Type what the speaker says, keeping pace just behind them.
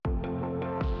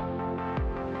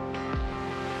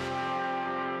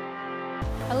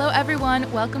Hello,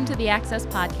 everyone. Welcome to the Access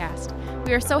Podcast.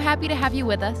 We are so happy to have you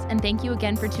with us, and thank you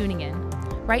again for tuning in.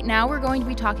 Right now, we're going to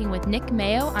be talking with Nick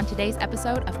Mayo on today's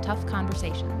episode of Tough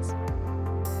Conversations.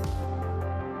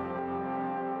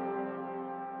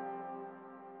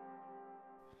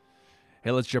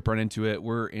 Hey, let's jump right into it.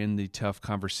 We're in the Tough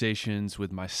Conversations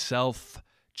with myself,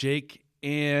 Jake,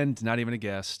 and not even a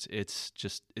guest. It's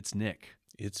Nick.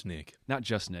 It's Nick. Not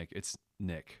just Nick, it's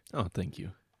Nick. Oh, thank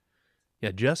you. Yeah,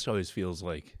 just always feels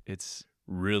like It's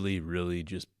really, really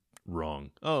just wrong.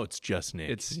 Oh, it's just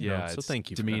Nick. it's You know, yeah, so it's thank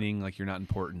you demeaning, like you're not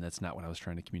important. That's not what I was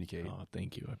trying to for communicate. that. Oh,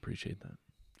 thank you. I appreciate that.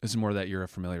 It's more that you're a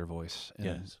familiar voice and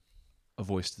Yes. a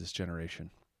voice to this generation.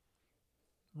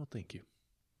 Well, thank you.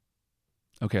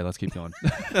 Okay, let's keep going.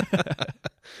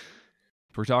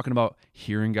 We're talking about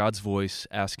hearing God's voice,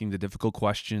 asking the difficult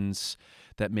questions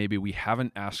that maybe we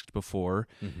haven't asked before,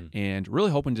 and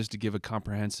really hoping just to give a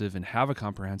comprehensive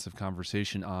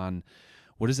conversation on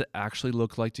what does it actually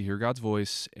look like to hear God's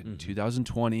voice in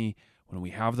 2020 when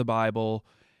we have the Bible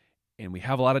and we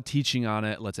have a lot of teaching on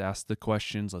it. Let's ask the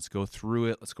questions. Let's go through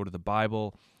it. Let's go to the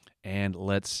Bible, and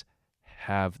let's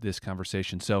have this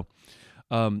conversation. So,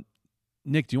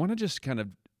 Nick, do you want to just kind of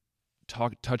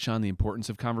touch on the importance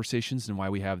of conversations and why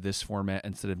we have this format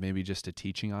instead of maybe just a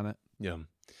teaching on it? Yeah.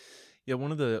 Yeah,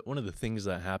 one of the things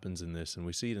that happens in this, and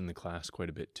we see it in the class quite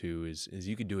a bit too, is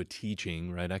you could do a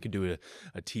teaching, right? I could do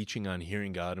a teaching on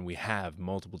hearing God, and we have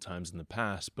multiple times in the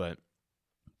past, but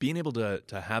being able to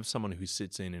have someone who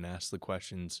sits in and asks the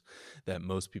questions that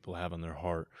most people have on their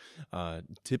heart,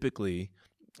 typically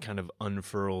kind of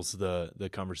unfurls the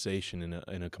conversation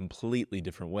in a completely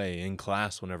different way. In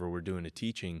class, whenever we're doing a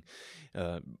teaching,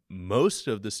 most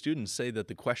of the students say that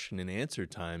the question and answer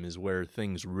time is where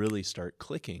things really start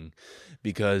clicking,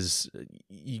 because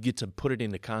you get to put it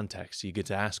into context. You get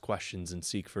to ask questions and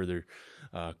seek further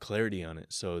clarity on it.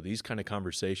 So these kind of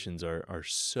conversations are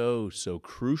so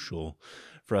crucial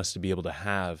for us to be able to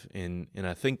have. And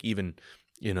I think even,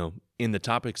 in the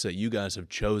topics that you guys have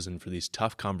chosen for these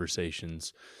tough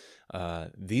conversations,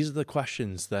 these are the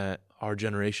questions that our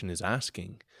generation is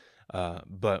asking.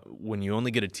 But when you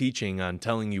only get a teaching on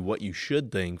telling you what you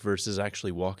should think versus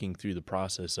actually walking through the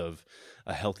process of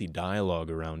a healthy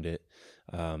dialogue around it,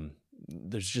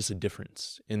 there's just a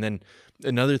difference. And then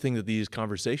another thing that these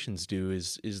conversations do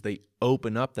is they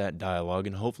open up that dialogue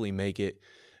and hopefully make it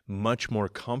much more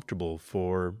comfortable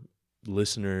for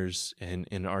listeners and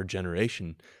in our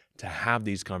generation to have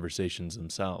these conversations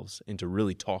themselves and to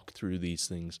really talk through these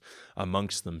things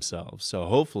amongst themselves. So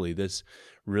hopefully this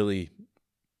really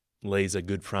lays a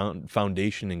good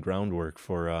foundation and groundwork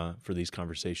for these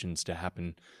conversations to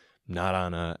happen, not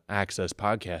on a Access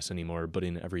podcast anymore, but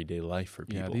in everyday life for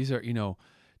people. Yeah, these are,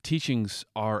 teachings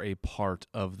are a part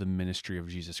of the ministry of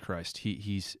Jesus Christ.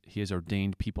 He has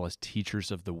ordained people as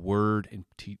teachers of the word and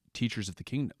teachers of the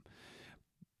kingdom.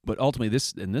 But ultimately,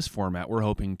 in this format, we're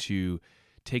hoping to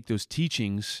take those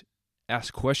teachings,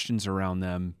 ask questions around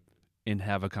them, and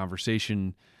have a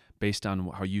conversation based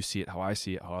on how you see it, how I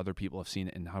see it, how other people have seen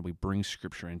it, and how we bring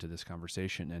Scripture into this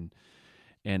conversation.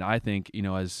 And I think,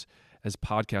 as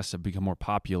podcasts have become more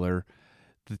popular,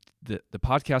 the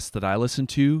podcasts that I listen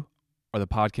to are the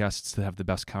podcasts that have the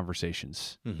best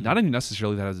conversations. Not even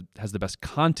necessarily that has the best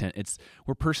content. It's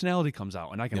where personality comes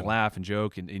out, and I can laugh and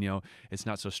joke, and it's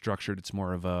not so structured. It's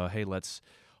more of a, hey, let's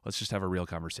just have a real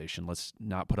conversation. Let's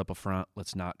not put up a front.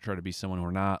 Let's not try to be someone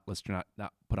we're not. Let's not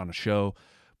put on a show.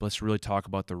 But let's really talk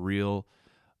about the real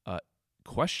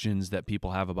questions that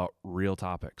people have about real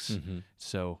topics.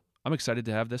 So I'm excited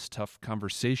to have this tough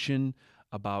conversation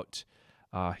about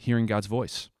hearing God's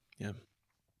voice. Yeah.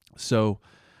 So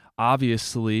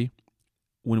obviously,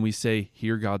 when we say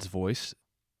hear God's voice,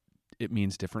 it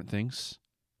means different things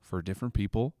for different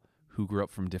people who grew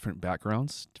up from different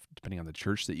backgrounds, depending on the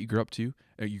church that you grew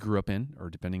up in,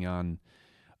 or depending on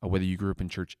whether you grew up in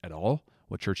church at all,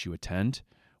 what church you attend,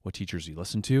 what teachers you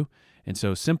listen to. And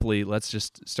so simply, let's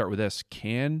just start with this.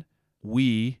 Can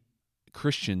we,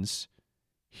 Christians,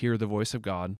 hear the voice of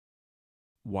God?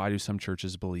 Why do some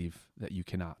churches believe that you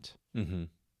cannot?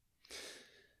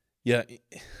 Yeah,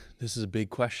 this is a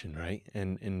big question, right?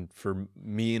 And for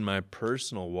me in my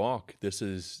personal walk, this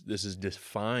has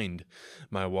defined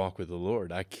my walk with the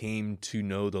Lord. I came to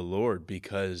know the Lord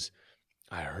because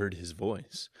I heard His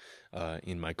voice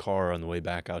in my car on the way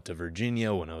back out to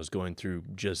Virginia when I was going through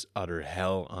just utter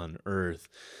hell on earth.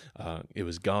 It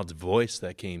was God's voice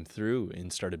that came through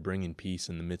and started bringing peace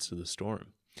in the midst of the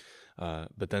storm.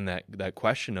 But then that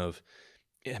question of,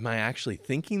 am I actually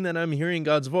thinking that I'm hearing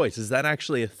God's voice? Is that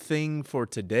actually a thing for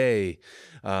today?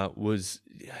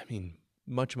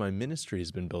 much of my ministry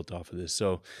has been built off of this.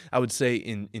 So I would say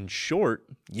in short,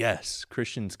 yes,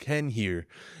 Christians can hear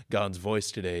God's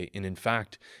voice today. And in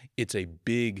fact, it's a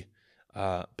big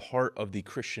part of the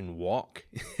Christian walk.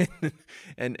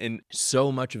 and so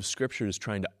much of Scripture is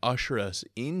trying to usher us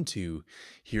into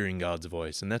hearing God's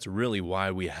voice. And that's really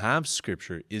why we have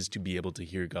Scripture, is to be able to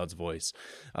hear God's voice.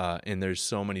 And there's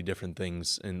so many different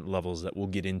things and levels that we'll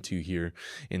get into here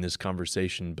in this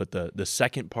conversation. But the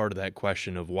second part of that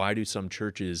question of why do some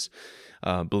churches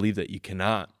believe that you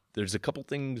cannot, there's a couple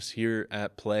things here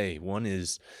at play. One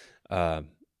is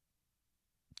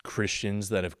Christians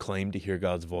that have claimed to hear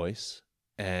God's voice.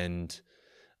 And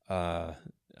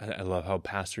I love how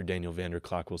Pastor Daniel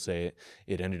Vanderklok will say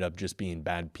it ended up just being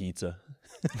bad pizza.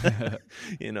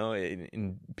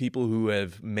 And people who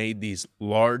have made these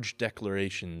large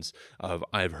declarations of,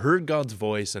 I've heard God's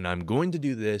voice and I'm going to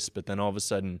do this, but then all of a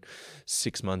sudden,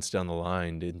 6 months down the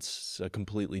line, it's a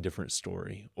completely different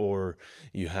story. Or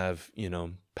you have,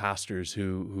 pastors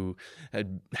who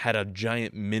had a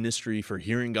giant ministry for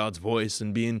hearing God's voice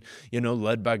and being,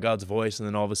 led by God's voice, and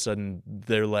then all of a sudden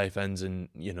their life ends in,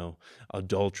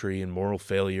 adultery and moral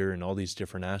failure and all these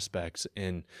different aspects.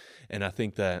 And I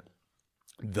think that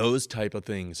those type of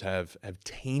things have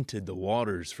tainted the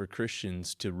waters for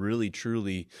Christians to really,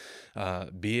 truly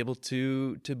be able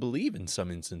to believe in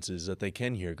some instances that they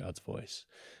can hear God's voice.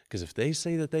 Because if they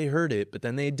say that they heard it, but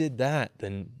then they did that,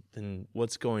 then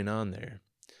what's going on there?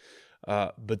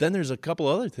 But then there's a couple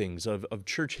other things of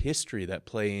church history that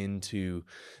play into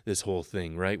this whole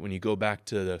thing, right? When you go back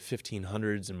to the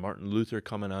 1500s and Martin Luther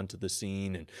coming onto the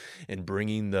scene and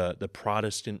bringing the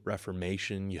Protestant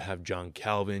Reformation, you have John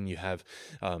Calvin, you have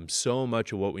so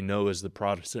much of what we know as the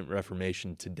Protestant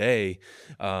Reformation today.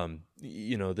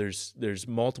 There's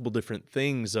multiple different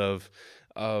things of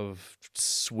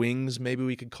swings, maybe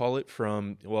we could call it,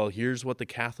 from, well, here's what the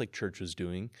Catholic Church was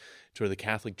doing, to where the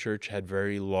Catholic Church had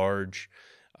very large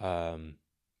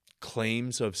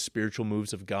claims of spiritual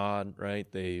moves of God,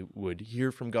 right? They would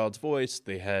hear from God's voice.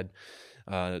 They had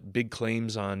big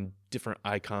claims on different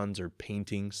icons or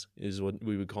paintings, is what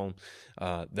we would call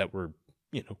them, that were,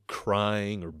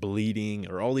 crying or bleeding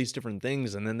or all these different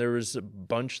things. And then there was a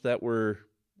bunch that were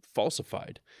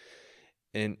falsified.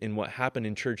 And what happened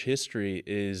in church history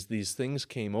is these things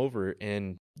came over,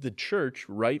 and the church,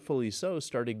 rightfully so,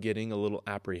 started getting a little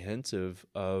apprehensive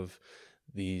of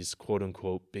these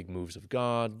quote-unquote big moves of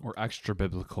God. Or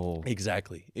extra-biblical.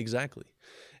 Exactly.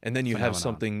 And then you have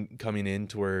something coming in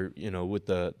to where, with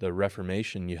the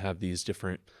Reformation, you have these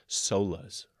different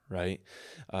solas, right?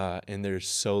 And there's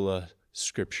sola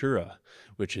scriptura,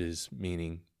 which is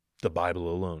meaning the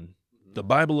Bible alone. The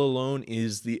Bible alone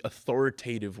is the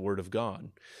authoritative word of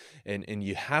God. And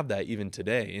you have that even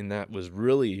today. And that was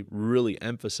really, really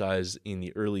emphasized in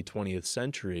the early 20th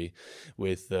century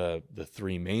with the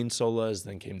 3 main solas,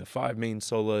 then came the 5 main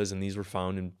solas, and these were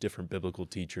found in different biblical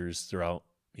teachers throughout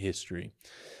history.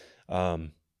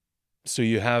 So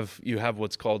you have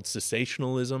what's called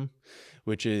cessationalism,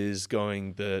 which is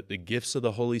going the gifts of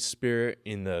the Holy Spirit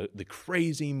in the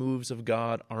crazy moves of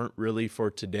God aren't really for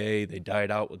today. They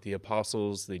died out with the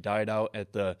apostles. They died out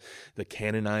at the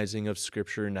canonizing of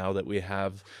Scripture. Now that we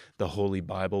have the Holy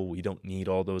Bible, we don't need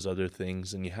all those other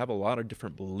things. And you have a lot of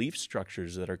different belief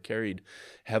structures that are carried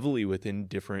heavily within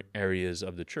different areas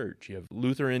of the church. You have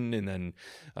Lutheran and then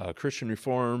Christian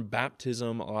Reform,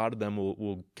 baptism. A lot of them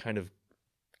will kind of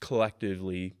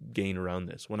collectively gain around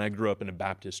this. When I grew up in a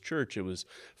Baptist church, it was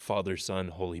Father, Son,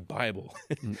 Holy Bible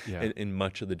in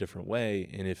much of the different way.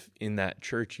 And if in that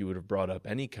church you would have brought up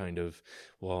any kind of,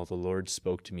 well, the Lord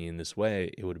spoke to me in this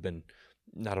way, it would have been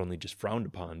not only just frowned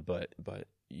upon, but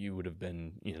you would have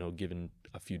been, given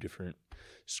a few different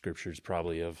scriptures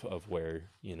probably of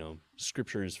where,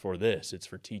 Scripture is for this, it's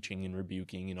for teaching and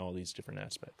rebuking and all these different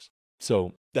aspects.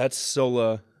 So that's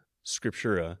sola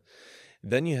scriptura.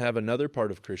 Then you have another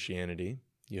part of Christianity.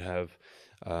 You have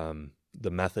the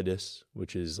Methodists,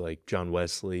 which is like John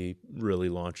Wesley really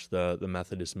launched the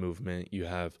Methodist movement. You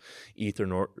have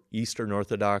Eastern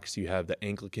Orthodox. You have the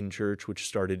Anglican Church, which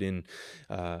started in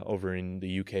over in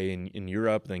the UK and in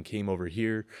Europe, then came over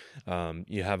here.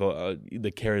 You have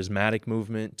the Charismatic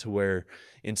movement, to where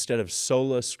instead of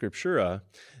sola scriptura,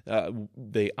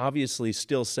 they obviously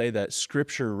still say that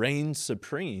Scripture reigns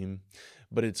supreme,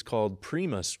 but it's called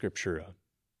prima scriptura.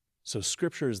 So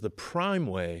Scripture is the prime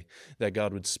way that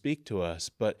God would speak to us.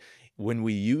 But when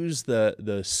we use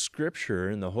the Scripture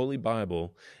in the Holy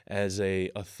Bible as a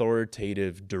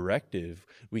authoritative directive,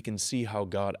 we can see how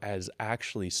God is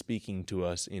actually speaking to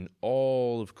us in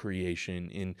all of creation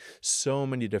in so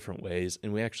many different ways.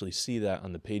 And we actually see that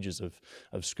on the pages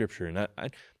of Scripture. And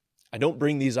I don't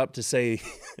bring these up to say,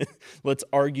 let's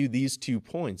argue these 2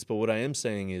 points. But what I am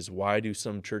saying is, why do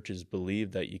some churches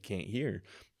believe that you can't hear?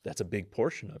 That's a big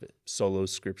portion of it. Sola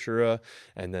Scriptura,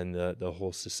 and then the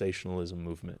whole cessationalism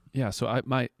movement. Yeah. So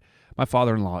my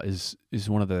father-in-law is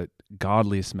one of the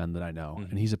godliest men that I know, Mm-hmm.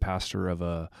 and he's a pastor of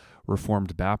a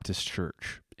Reformed Baptist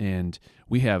church. And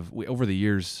we over the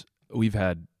years, we've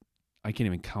had, I can't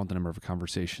even count the number of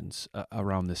conversations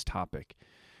around this topic,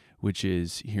 which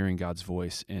is hearing God's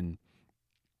voice. And,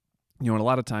 and a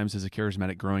lot of times as a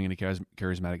charismatic, growing in a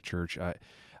charismatic church,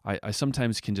 I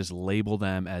sometimes can just label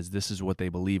them as this is what they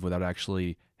believe without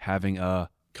actually having a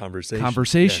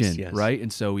conversation, Yes. right?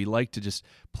 And so we like to just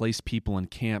place people in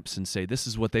camps and say, this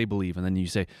is what they believe. And then you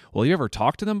say, well, you ever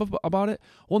talk to them about it?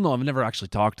 Well, no, I've never actually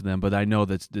talked to them, but I know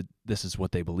that this is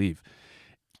what they believe.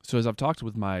 So as I've talked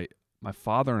with my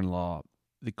father-in-law,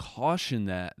 the caution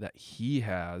that he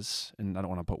has, and I don't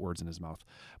want to put words in his mouth,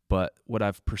 but what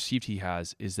I've perceived he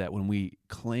has is that when we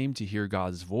claim to hear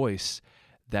God's voice,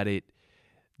 that it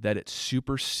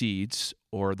supersedes,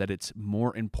 or that it's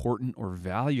more important or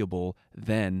valuable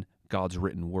than God's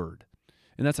written word.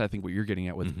 And that's, I think, what you're getting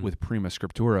at with Prima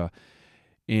Scriptura.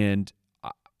 And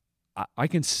I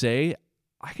can see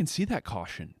that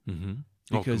caution. Mm-hmm.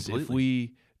 Because if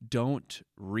we don't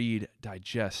read,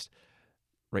 digest,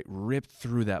 right, rip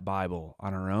through that Bible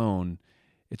on our own,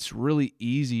 it's really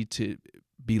easy to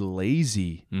be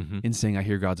lazy in saying, I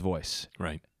hear God's voice.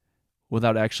 Right.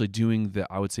 Without actually doing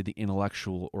I would say the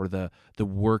intellectual or the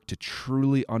work to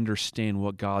truly understand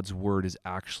what God's word is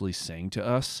actually saying to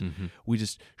us. We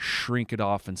just shrink it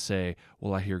off and say,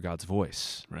 well, I hear God's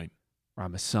voice. Right. Or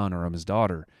I'm his son, or I'm his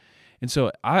daughter. And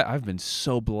so I've been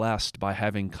so blessed by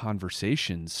having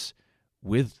conversations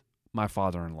with my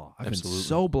father-in-law. I've Absolutely. been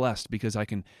so blessed because I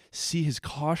can see his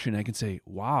caution. I can say,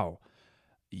 wow,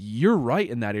 you're right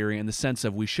in that area, in the sense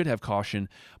of we should have caution,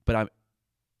 but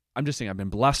I'm just saying I've been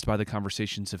blessed by the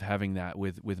conversations of having that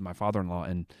with my father-in-law.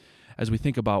 And as we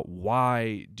think about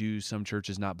why do some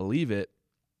churches not believe it,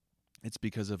 it's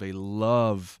because of a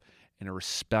love and a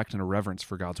respect and a reverence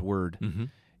for God's word,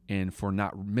 and for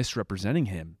not misrepresenting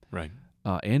him, Right.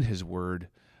 And his word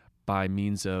by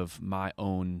means of my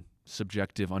own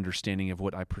subjective understanding of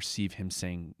what I perceive him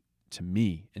saying to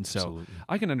me. And so Absolutely.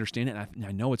 I can understand it, and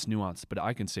I know it's nuanced, but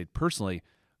I can say personally,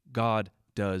 God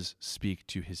does speak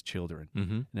to his children.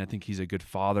 And I think he's a good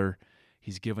father.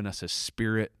 He's given us a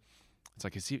spirit. It's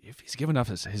like, if he's given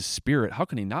us his spirit, how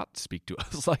can he not speak to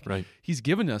us? Like, Right. He's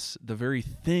given us the very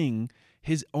thing,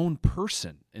 his own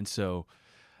person. And so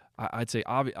I'd say,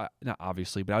 not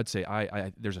obviously, but I'd say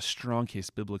there's a strong case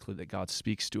biblically that God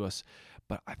speaks to us.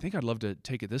 But I think I'd love to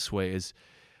take it this way, is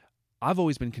I've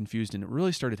always been confused, and it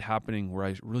really started happening where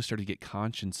I really started to get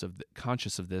conscious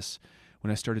of this when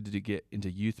I started to get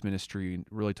into youth ministry and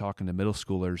really talking to middle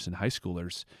schoolers and high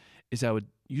schoolers, is I would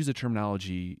use the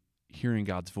terminology hearing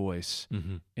God's voice,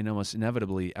 and almost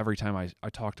inevitably every time I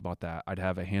talked about that, I'd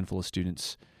have a handful of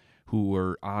students who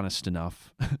were honest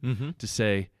enough to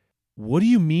say, what do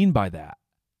you mean by that?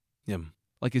 Yeah.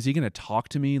 Like, is he going to talk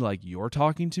to me like you're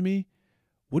talking to me?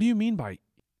 What do you mean by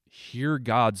hear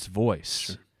God's voice?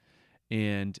 Sure.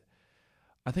 And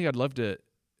I think I'd love to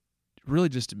really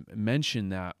just mention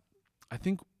that I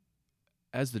think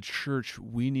as the church,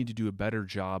 we need to do a better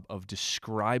job of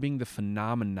describing the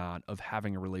phenomenon of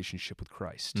having a relationship with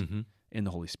Christ and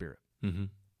the Holy Spirit and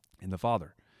the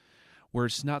Father, where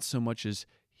it's not so much as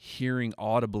hearing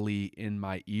audibly in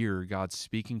my ear God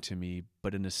speaking to me,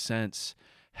 but in a sense,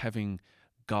 having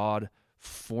God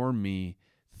form me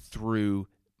through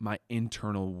my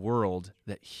internal world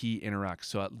that he interacts.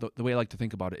 So the way I like to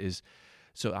think about it is,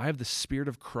 so I have the Spirit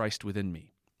of Christ within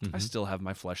me. I still have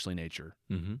my fleshly nature,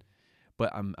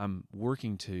 but I'm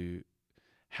working to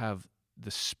have the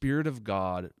Spirit of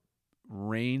God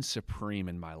reign supreme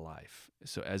in my life.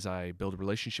 So as I build a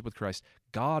relationship with Christ,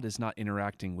 God is not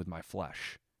interacting with my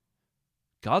flesh.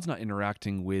 God's not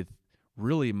interacting with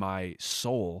really my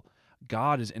soul.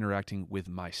 God is interacting with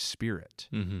my spirit.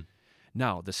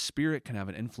 Now, the Spirit can have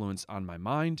an influence on my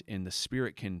mind, and the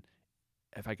Spirit can,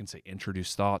 if I can say,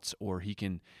 introduce thoughts, or he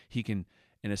can, in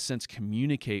a sense,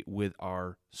 communicate with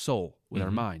our soul, with our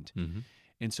mind.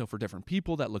 And so for different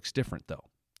people, that looks different, though.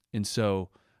 And so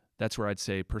that's where I'd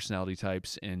say personality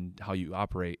types and how you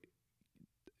operate,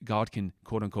 God can,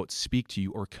 quote unquote, speak to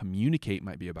you, or communicate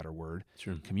might be a better word,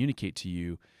 communicate to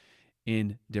you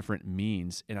in different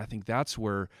means. And I think that's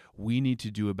where we need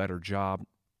to do a better job,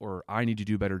 or I need to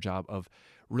do a better job of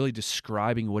really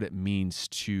describing what it means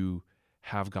to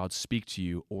have God speak to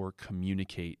you or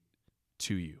communicate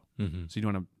to you. So you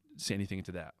don't want to say anything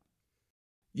into that?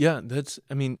 Yeah,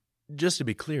 just to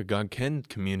be clear, God can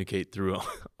communicate through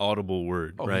audible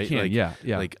word, Oh, right? he can.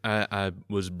 Yeah. Like I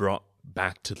was brought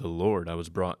back to the Lord. I was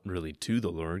brought really to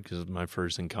the Lord because my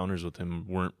first encounters with him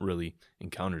weren't really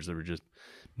encounters. They were just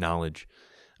knowledge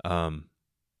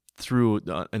through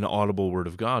an audible word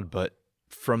of God. But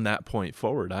from that point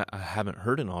forward, I haven't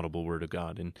heard an audible word of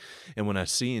God. And when I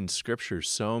see in Scripture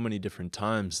so many different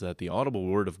times that the audible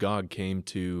word of God came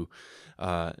to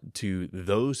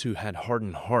those who had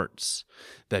hardened hearts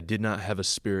that did not have a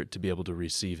spirit to be able to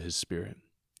receive his spirit,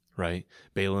 right?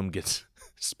 Balaam gets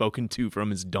spoken to from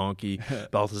his donkey.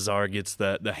 Balthazar gets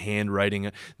the handwriting.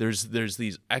 There's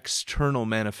these external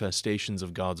manifestations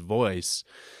of God's voice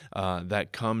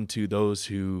that come to those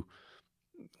who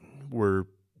were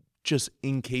just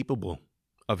incapable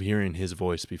of hearing his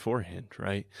voice beforehand,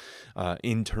 right?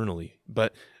 Internally.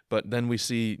 But then we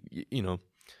see,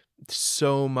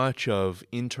 so much of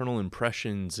internal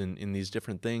impressions in these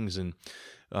different things. And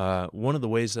one of the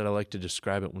ways that I like to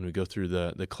describe it when we go through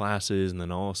the classes, and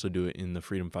then I'll also do it in the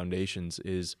Freedom Foundations,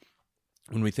 is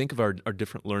when we think of our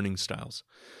different learning styles.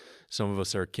 Some of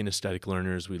us are kinesthetic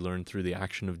learners. We learn through the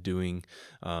action of doing.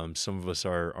 Some of us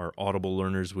are audible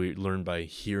learners. We learn by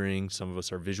hearing. Some of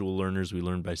us are visual learners. We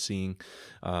learn by seeing.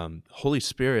 Holy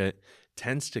Spirit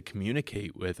tends to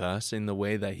communicate with us in the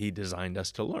way that he designed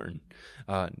us to learn.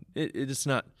 It's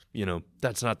not,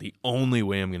 that's not the only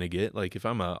way I'm going to get. Like if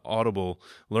I'm an audible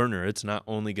learner, it's not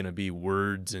only going to be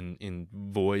words in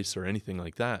voice or anything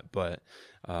like that, but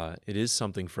it is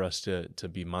something for us to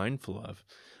be mindful of.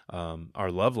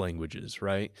 Our love languages,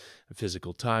 right?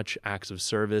 Physical touch, acts of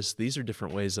service. These are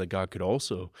different ways that God could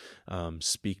also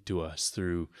speak to us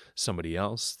through somebody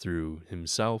else, through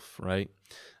himself, right?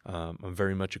 I'm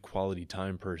very much a quality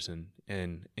time person.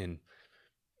 And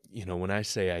when I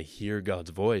say I hear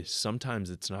God's voice, sometimes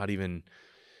it's not even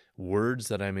words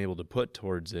that I'm able to put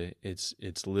towards it.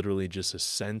 It's literally just a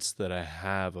sense that I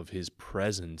have of his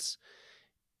presence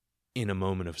in a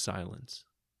moment of silence.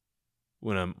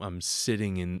 When I'm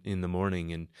sitting in the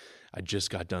morning and I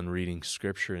just got done reading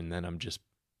Scripture, and then I'm just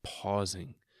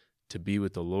pausing to be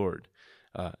with the Lord.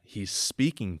 He's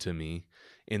speaking to me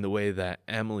in the way that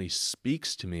Emily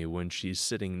speaks to me when she's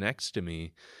sitting next to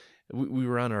me. We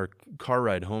were on our car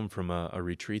ride home from a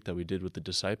retreat that we did with the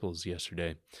disciples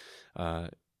yesterday.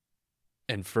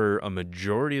 And for a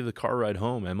majority of the car ride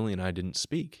home, Emily and I didn't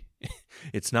speak.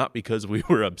 It's not because we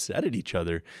were upset at each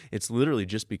other. It's literally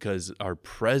just because our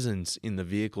presence in the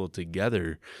vehicle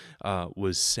together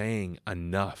was saying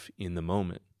enough in the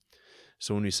moment.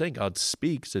 So when we say God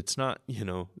speaks, it's not,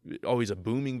 always a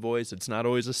booming voice. It's not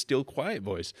always a still, quiet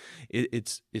voice.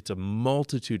 It's a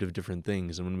multitude of different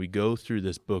things. And when we go through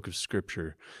this book of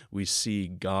Scripture, we see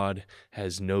God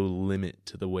has no limit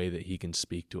to the way that he can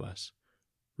speak to us.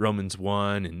 Romans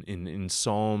 1 and in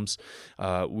Psalms,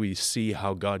 we see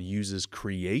how God uses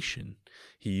creation.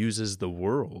 He uses the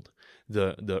world.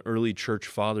 The early church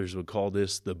fathers would call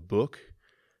this the book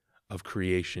of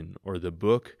creation, or the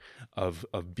book of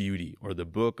beauty, or the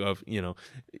book of,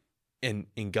 and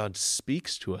God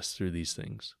speaks to us through these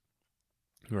things.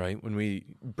 Right?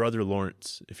 Brother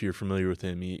Lawrence, if you're familiar with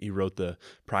him, he wrote The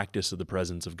Practice of the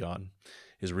Presence of God.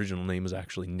 His original name was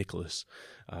actually Nicholas,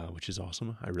 which is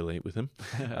awesome. I relate with him.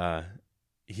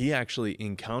 He actually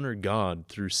encountered God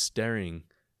through staring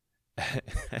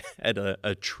at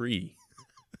a tree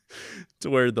to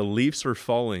where the leaves were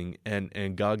falling,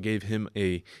 and God gave him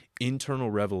a internal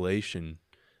revelation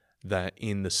that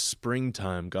in the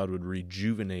springtime, God would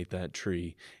rejuvenate that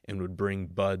tree and would bring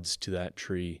buds to that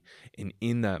tree. And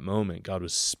in that moment, God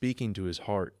was speaking to his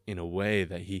heart in a way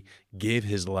that he gave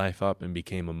his life up and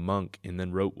became a monk, and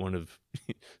then wrote one of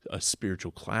a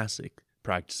spiritual classic,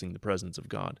 Practicing the Presence of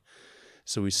God.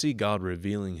 So we see God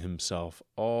revealing himself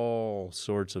all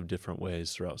sorts of different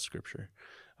ways throughout Scripture.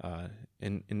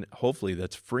 And hopefully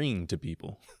that's freeing to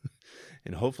people.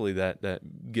 And hopefully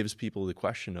that gives people the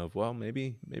question of, well,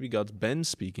 maybe God's been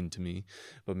speaking to me,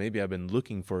 but maybe I've been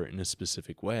looking for it in a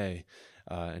specific way,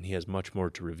 and he has much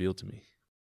more to reveal to me.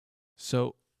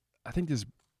 So I think this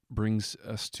brings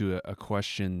us to a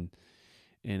question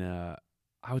I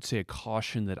would say a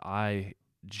caution that I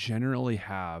generally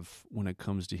have when it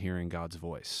comes to hearing God's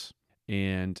voice.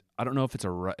 And I don't know if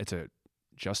it's a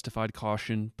justified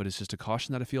caution, but it's just a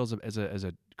caution that I feel as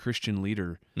a Christian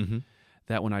leader, mm-hmm.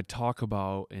 that when I talk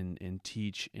about and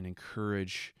teach and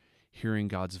encourage hearing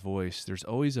God's voice, there's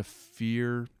always a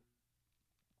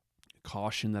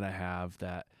caution that I have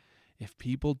that if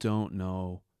people don't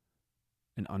know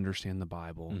and understand the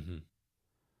Bible, mm-hmm.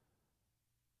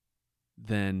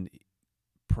 then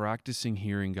practicing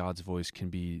hearing God's voice can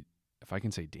be, if I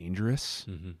can say, dangerous,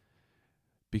 mm-hmm.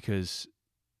 because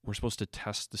we're supposed to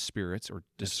test the spirits or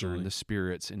discern Absolutely. the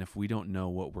spirits. And if we don't know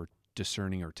what we're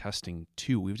discerning or testing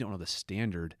to, we don't know the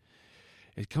standard.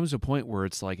 It comes to a point where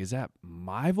it's like, is that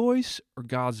my voice or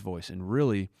God's voice? And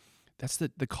really, that's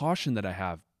the caution that I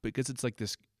have, because it's like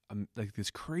this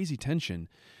crazy tension,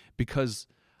 because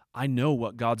I know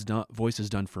what God's voice has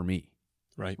done for me,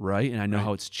 Right. right? And I know Right.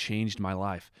 how it's changed my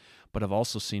life. But I've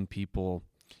also seen people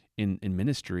in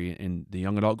ministry, in the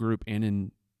young adult group and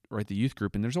in the youth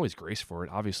group, and there's always grace for it.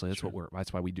 Obviously, that's Sure.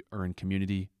 that's why we are in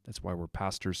community. That's why we're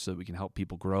pastors, so that we can help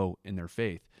people grow in their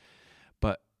faith.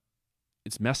 But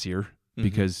it's messier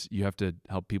because you have to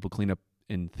help people clean up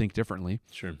and think differently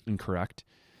Sure. and correct.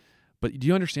 But do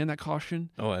you understand that caution?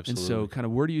 Oh, absolutely. And so kind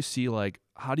of where do you see, like,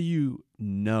 how do you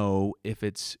know if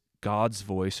it's God's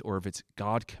voice or if it's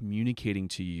God communicating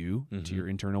to you, to your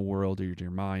internal world or to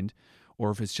your mind, or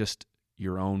if it's just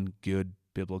your own good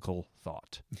biblical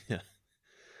thought?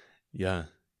 Yeah.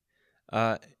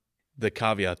 The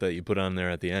caveat that you put on there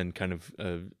at the end kind of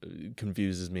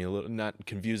confuses me a little. Not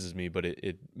confuses me, but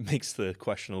it makes the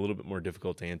question a little bit more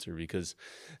difficult to answer, because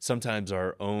sometimes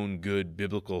our own good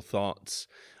biblical thoughts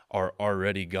are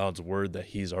already God's word that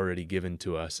he's already given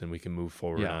to us, and we can move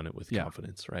forward on it with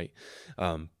confidence, right?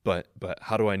 But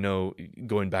how do I know,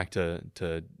 going back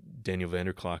to Daniel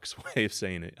Vanderklok's way of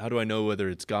saying it, how do I know whether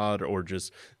it's God or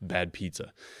just bad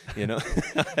pizza? You know,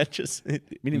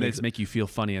 Meaning that it's make you feel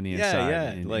funny on the inside.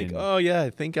 Yeah. I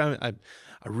think I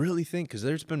really think, because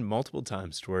there's been multiple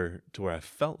times to where I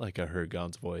felt like I heard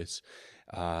God's voice,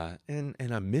 and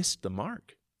I missed the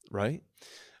mark, right?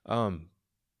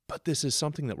 But this is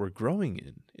something that we're growing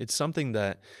in. It's something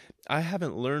that I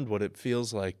haven't learned what it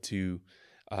feels like to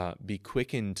be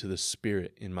quickened to the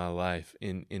Spirit in my life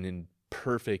in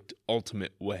perfect,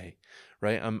 ultimate way,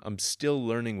 right? I'm still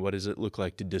learning what does it look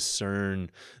like to discern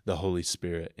the Holy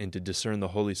Spirit, and to discern the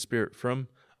Holy Spirit from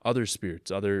other spirits,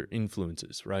 other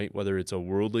influences, right? Whether it's a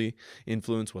worldly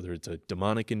influence, whether it's a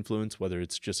demonic influence, whether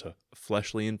it's just a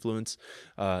fleshly influence.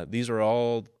 These are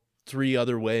all three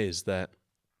other ways that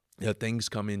things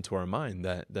come into our mind,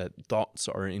 that thoughts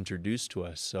are introduced to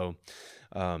us. So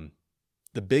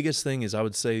the biggest thing is, I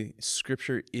would say,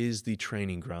 Scripture is the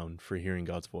training ground for hearing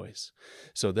God's voice.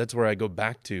 So that's where I go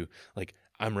back to, like,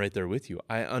 I'm right there with you.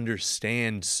 I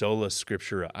understand sola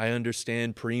scriptura. I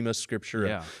understand prima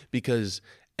scriptura, because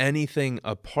anything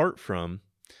apart from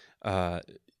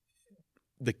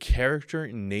the character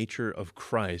and nature of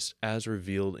Christ as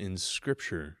revealed in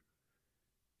Scripture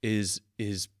is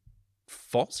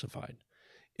falsified,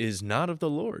 is not of the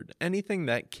Lord. Anything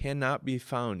that cannot be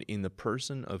found in the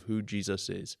person of who Jesus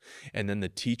is, and then the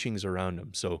teachings around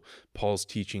him. So Paul's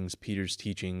teachings, Peter's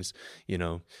teachings,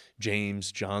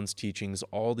 James, John's teachings,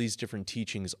 all these different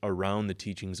teachings around the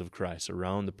teachings of Christ,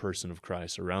 around the person of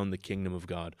Christ, around the kingdom of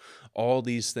God. All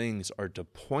these things are to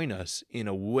point us in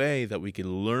a way that we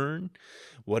can learn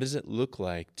what does it look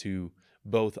like to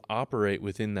both operate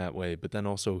within that way, but then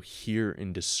also hear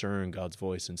and discern God's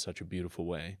voice in such a beautiful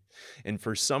way. And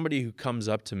for somebody who comes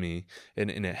up to me, and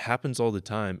it happens all the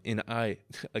time, and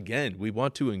we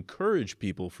want to encourage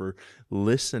people for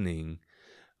listening,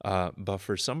 but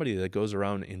for somebody that goes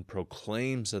around and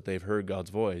proclaims that they've heard God's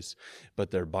voice,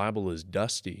 but their Bible is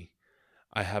dusty,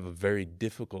 I have a very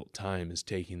difficult time as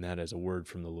taking that as a word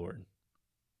from the Lord.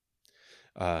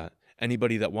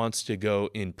 Anybody that wants to go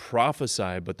and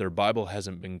prophesy, but their Bible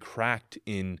hasn't been cracked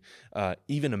in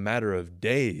even a matter of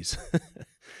days,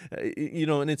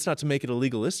 and it's not to make it a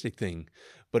legalistic thing,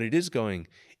 but it is going,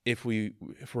 if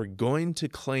we're going to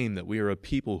claim that we are a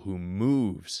people who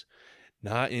moves,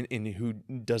 not in who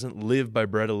doesn't live by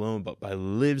bread alone, but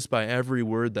lives by every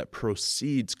word that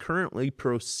currently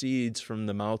proceeds from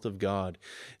the mouth of God,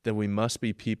 then we must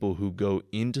be people who go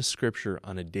into Scripture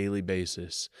on a daily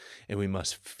basis, and we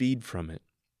must feed from it,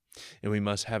 and we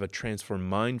must have a transformed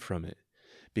mind from it,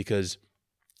 because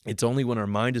it's only when our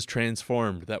mind is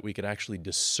transformed that we could actually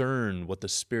discern what the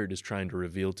Spirit is trying to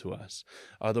reveal to us.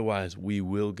 Otherwise, we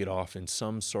will get off in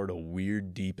some sort of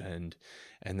weird deep end,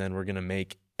 and then we're going to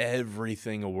make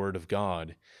everything a word of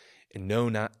God. And no,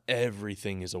 not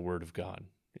everything is a word of God.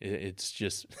 It's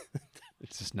just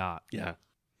it's just not. Yeah.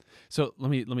 So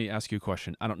let me ask you a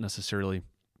question. I don't necessarily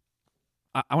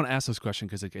I want to ask this question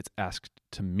because it gets asked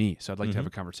to me. So I'd like to have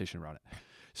a conversation around it.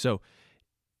 So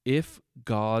if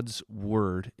God's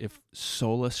word, if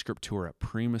sola scriptura,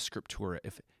 prima scriptura,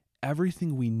 if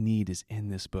everything we need is in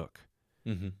this book,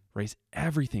 right? It's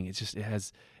everything. It's just it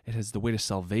has the way to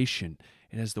salvation.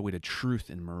 It has the way to truth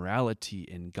and morality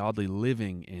and godly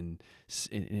living, and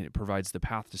it provides the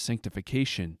path to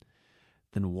sanctification.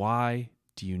 Then why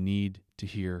do you need to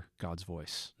hear God's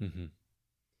voice?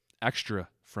 Extra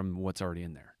from what's already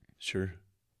in there. Sure.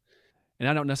 And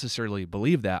I don't necessarily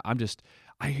believe that.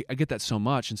 I get that so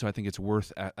much, and so I think it's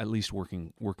worth at least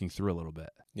working through a little bit.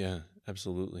 Yeah,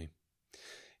 absolutely.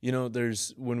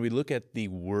 When we look at the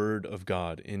Word of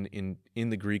God, in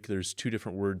the Greek, there's two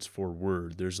different words for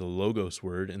word. There's the logos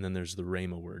word, and then there's the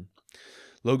rhema word.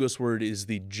 Logos word is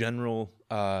the general,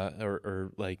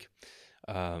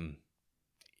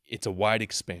 it's a wide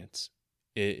expanse.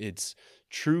 It's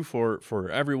true for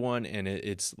everyone, and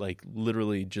it's like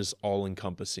literally just all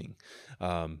encompassing.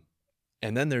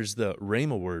 And then there's the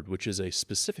rhema word, which is a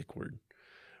specific word,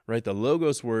 right? The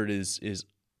logos word is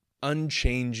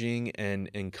unchanging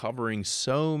and covering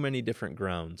so many different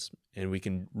grounds, and we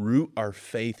can root our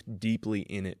faith deeply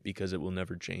in it because it will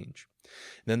never change.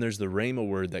 Then there's the rhema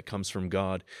word that comes from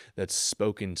God that's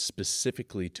spoken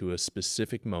specifically to a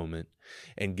specific moment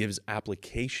and gives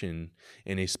application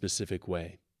in a specific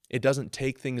way. It doesn't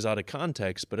take things out of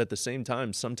context, but at the same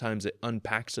time, sometimes it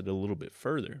unpacks it a little bit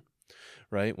further.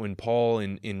 Right? When Paul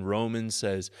in Romans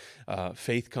says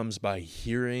faith comes by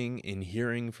hearing, and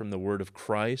hearing from the word of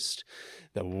Christ,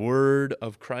 the word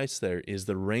of Christ there is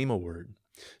the rhema word.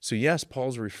 So yes,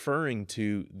 Paul's referring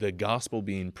to the gospel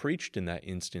being preached in that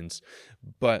instance,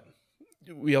 but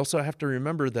we also have to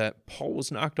remember that Paul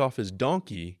was knocked off his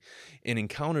donkey and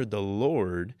encountered the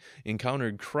Lord,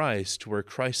 encountered Christ, where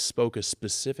Christ spoke a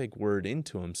specific word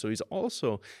into him.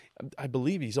 So I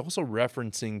believe he's also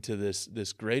referencing to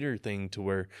this greater thing to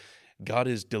where God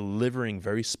is delivering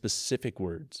very specific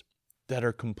words that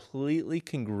are completely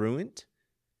congruent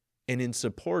and in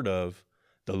support of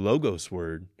the Logos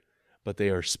word, but they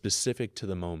are specific to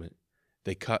the moment.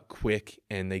 They cut quick,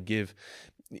 and they give...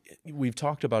 We've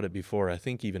talked about it before, I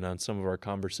think even on some of our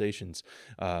conversations,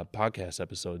 podcast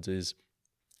episodes, is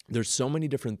there's so many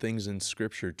different things in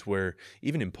Scripture to where,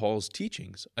 even in Paul's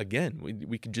teachings, again,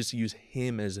 we could just use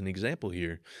him as an example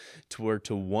here, to where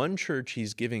to one church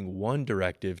he's giving one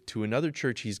directive, to another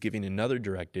church he's giving another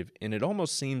directive, and it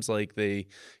almost seems like they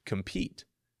compete.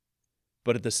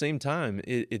 But at the same time,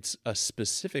 it's a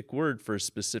specific word for a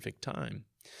specific time.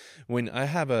 When I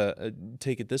have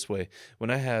take it this way, when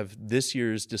I have this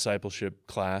year's discipleship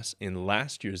class and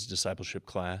last year's discipleship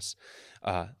class,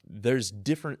 there's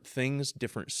different things,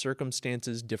 different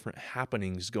circumstances, different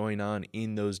happenings going on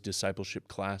in those discipleship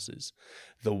classes.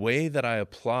 The way that I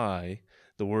apply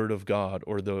the Word of God,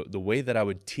 or the way that I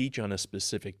would teach on a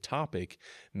specific topic,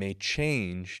 may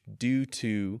change due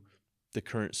to the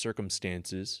current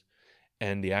circumstances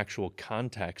and the actual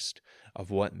context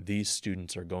of what these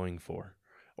students are going for.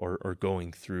 Or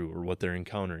going through, or what they're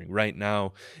encountering. Right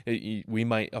now, we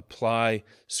might apply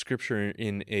Scripture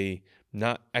in a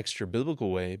not extra biblical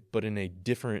way, but in a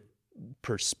different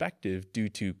perspective due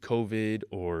to COVID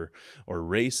or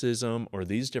racism or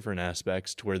these different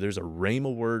aspects, to where there's a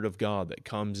rhema word of God that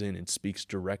comes in and speaks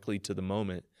directly to the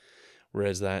moment,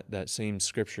 whereas that same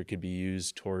Scripture could be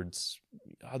used towards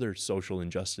other social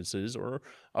injustices or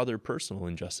other personal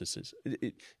injustices.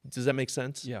 Does that make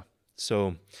sense? Yeah.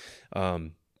 So,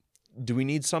 do we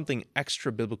need something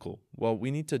extra biblical? Well,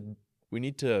 we need to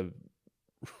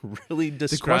really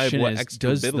describe what extra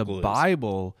biblical is. Does the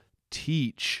Bible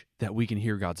teach that we can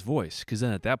hear God's voice? Because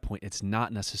then at that point, it's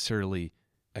not necessarily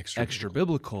extra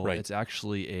biblical. Right. It's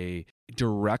actually a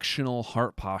directional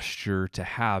heart posture to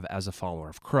have as a follower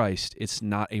of Christ. It's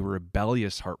not a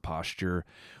rebellious heart posture,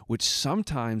 which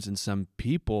sometimes in some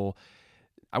people,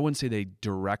 I wouldn't say they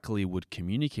directly would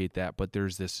communicate that, but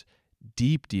there's this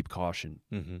deep caution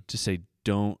to say,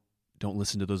 don't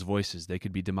listen to those voices. They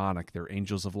could be demonic. They're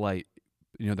angels of light.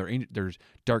 There's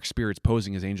dark spirits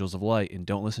posing as angels of light, and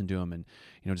don't listen to them. And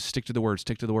just stick to the word,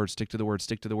 stick to the word, stick to the word,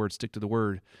 stick to the word, stick to the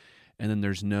word. And then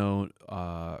there's no.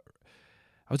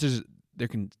 There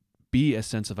can be a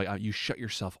sense of like you shut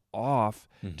yourself off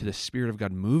to the Spirit of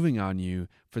God moving on you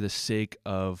for the sake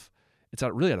of. It's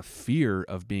really out of fear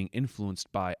of being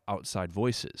influenced by outside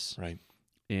voices. Right.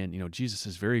 And, Jesus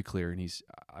is very clear, and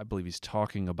I believe he's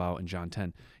talking about in John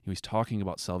 10, he's talking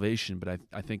about salvation, but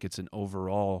I think it's an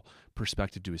overall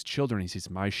perspective to his children. He says,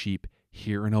 my sheep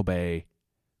hear and obey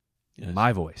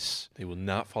my voice. They will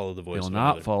not follow the voice of another. They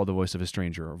will not follow the voice of a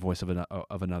stranger or voice of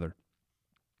another.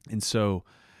 And so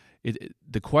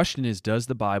the question is, does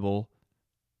the Bible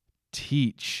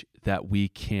teach that we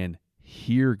can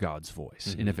hear God's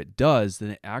voice? And if it does,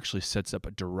 then it actually sets up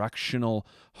a directional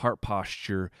heart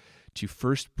posture to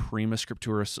first prima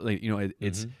scriptura.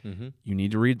 You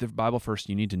need to read the Bible first.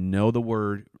 You need to know the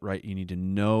Word, right? You need to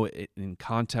know it in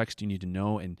context. You need to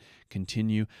know and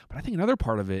continue. But I think another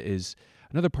part of this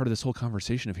whole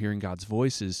conversation of hearing God's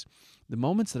voice is the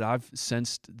moments that I've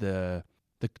sensed the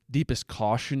The deepest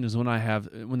caution is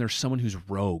when there's someone who's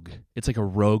rogue. It's like a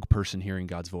rogue person hearing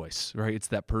God's voice, right? It's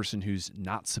that person who's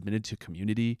not submitted to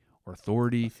community or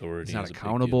authority. It's not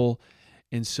accountable.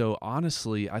 And so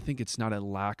honestly, I think it's not a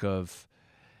lack of,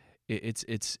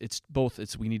 it's both.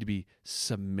 We need to be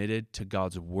submitted to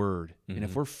God's word. Mm-hmm. And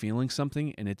if we're feeling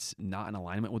something and it's not in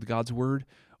alignment with God's word,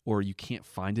 or you can't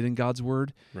find it in God's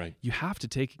word, right, you have to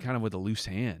take it kind of with a loose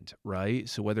hand, right?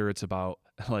 So whether it's about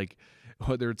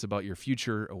your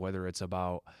future, or whether it's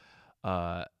about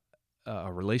a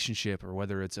relationship, or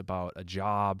whether it's about a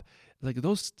job, like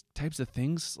those types of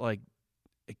things, like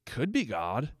it could be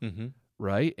God, mm-hmm.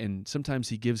 right? And sometimes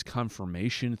he gives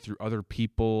confirmation through other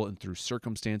people and through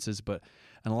circumstances. But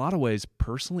in a lot of ways,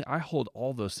 personally, I hold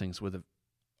all those things with an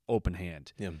open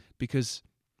hand. Yeah. Because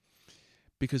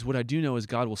what I do know is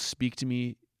God will speak to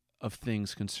me of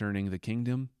things concerning the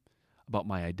kingdom, about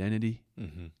my identity,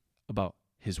 mm-hmm. about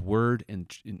his word,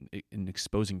 and in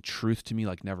exposing truth to me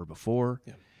like never before.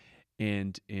 Yeah.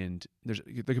 And there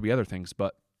could be other things,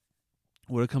 but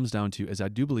what it comes down to is I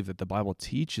do believe that the Bible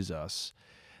teaches us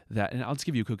that, and I'll just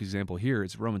give you a quick example here.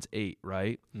 It's Romans 8,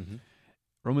 right? Mm-hmm.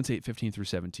 Romans 8, 15 through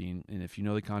 17. And if you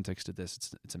know the context of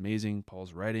this, it's amazing.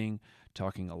 Paul's writing,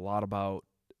 talking a lot about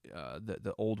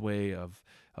the old way of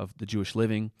the Jewish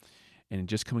living, and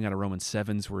just coming out of Romans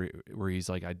 7's where he's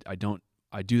like, I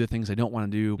do the things I don't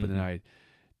want to do, but mm-hmm. then I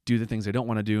do the things I don't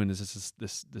want to do. And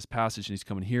this passage, and he's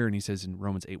coming here, and he says in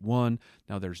Romans 8:1,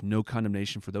 now there's no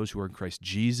condemnation for those who are in Christ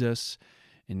Jesus.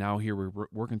 And now here we're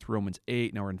working through Romans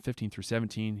 8. Now we're in 15 through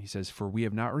 17. He says, for we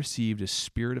have not received a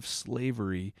spirit of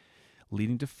slavery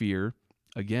leading to fear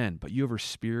again, but you have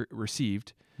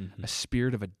received mm-hmm. a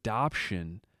spirit of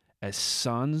adoption as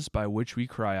sons, by which we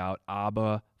cry out,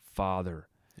 Abba, Father.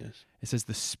 Yes. It says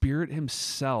the Spirit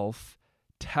himself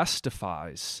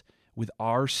testifies with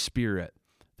our spirit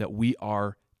that we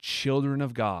are children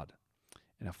of God.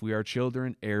 And if we are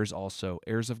children, heirs also,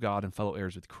 heirs of God and fellow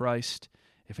heirs with Christ,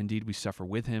 if indeed we suffer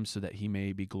with him, so that he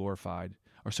may be glorified,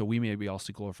 or so we may be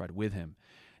also glorified with him.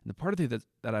 And the part of it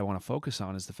that I want to focus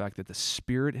on is the fact that the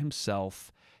Spirit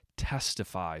himself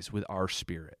testifies with our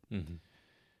spirit. Mm-hmm.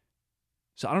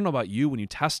 So I don't know about you, when you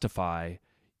testify,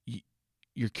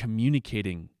 you're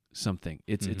communicating something.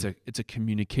 It's mm-hmm. it's a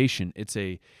communication. It's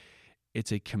a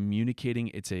communicating.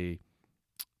 It's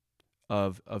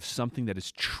of something that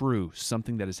is true,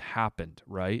 something that has happened,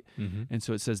 right? Mm-hmm. And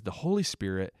so it says the Holy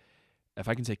Spirit, if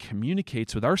I can say,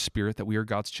 communicates with our spirit that we are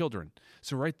God's children.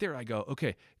 So right there I go,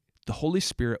 okay, the Holy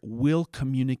Spirit will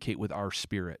communicate with our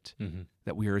spirit mm-hmm.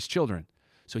 that we are his children.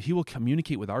 So he will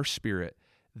communicate with our spirit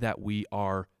that we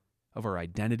are, of our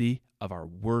identity, of our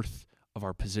worth, of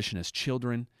our position as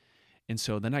children. And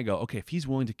so then I go, okay, if he's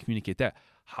willing to communicate that,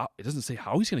 it doesn't say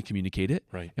how he's going to communicate it.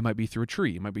 Right. It might be through a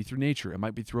tree. It might be through nature. It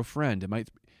might be through a friend. It might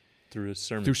through a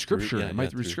sermon, through scripture. It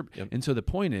might through scripture. Yep. And so the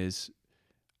point is,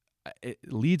 it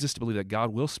leads us to believe that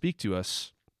God will speak to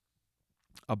us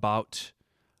about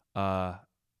our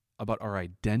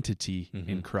identity mm-hmm.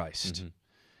 in Christ. Mm-hmm.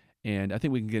 And I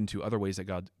think we can get into other ways that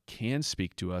God can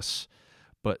speak to us.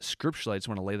 But scripturally, I just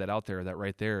want to lay that out there, that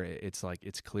right there, it's like,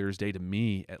 it's clear as day to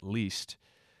me, at least,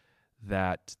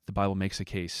 that the Bible makes a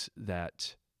case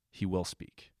that he will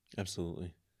speak.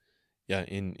 Absolutely. Yeah,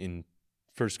 in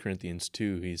 1 Corinthians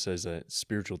 2, he says that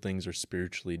spiritual things are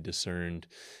spiritually discerned,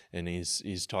 and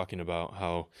he's talking about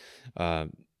how,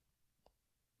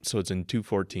 so it's in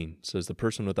 2:14, it says, the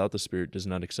person without the Spirit does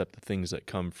not accept the things that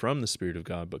come from the Spirit of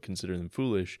God, but consider them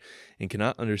foolish, and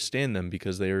cannot understand them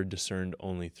because they are discerned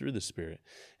only through the Spirit.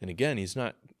 And again, he's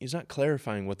not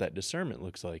clarifying what that discernment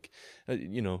looks like.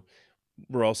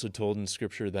 We're also told in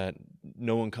Scripture that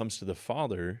no one comes to the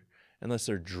Father unless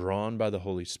they're drawn by the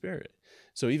Holy Spirit.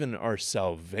 So even our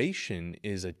salvation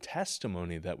is a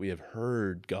testimony that we have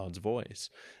heard God's voice.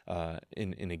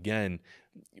 And again,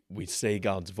 we say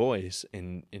God's voice,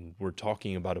 and we're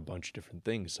talking about a bunch of different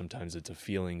things. Sometimes it's a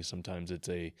feeling, sometimes it's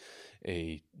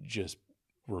a just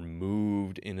we're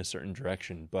moved in a certain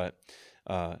direction. But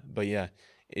yeah,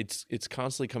 it's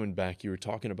constantly coming back. You were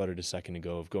talking about it a second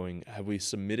ago of going, have we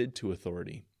submitted to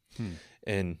authority?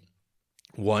 And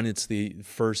one, it's the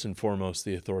first and foremost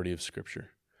the authority of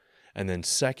Scripture. And then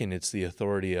second, it's the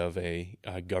authority of a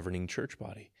governing church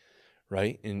body,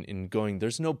 right? In going,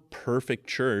 there's no perfect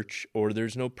church or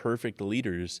there's no perfect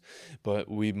leaders, but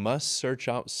we must search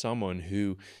out someone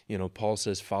who, Paul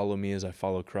says, follow me as I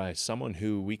follow Christ, someone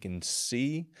who we can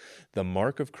see the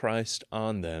mark of Christ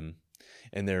on them,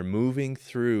 and they're moving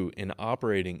through and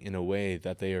operating in a way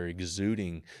that they are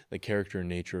exuding the character and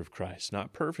nature of Christ.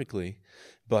 Not perfectly,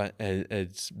 but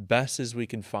as best as we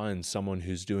can find someone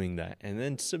who's doing that, and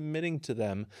then submitting to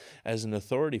them as an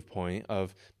authority point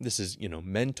of, this is,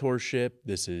 mentorship,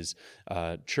 this is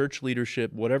church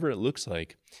leadership, whatever it looks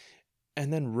like.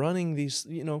 And then running these,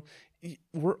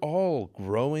 we're all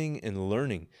growing and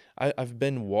learning. I've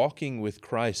been walking with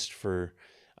Christ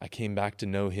I came back to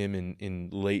know him in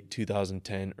late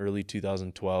 2010, early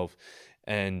 2012.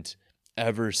 And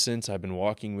ever since I've been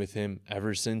walking with him,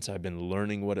 ever since I've been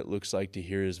learning what it looks like to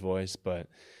hear his voice. But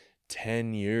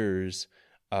 10 years,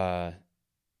 I'm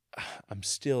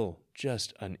still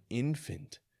just an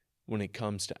infant when it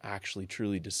comes to actually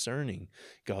truly discerning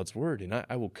God's word. And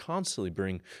I will constantly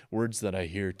bring words that I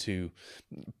hear to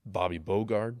Bobby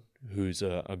Bogard, who's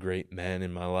a great man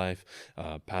in my life.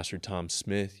 Pastor Tom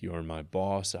Smith, you're my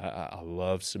boss. I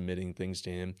love submitting things to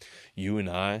him. You and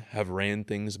I have ran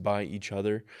things by each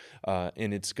other.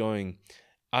 And it's going,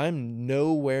 I'm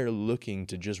nowhere looking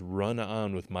to just run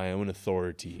on with my own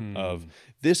authority of,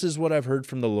 this is what I've heard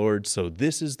from the Lord, so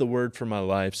this is the word for my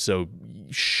life, so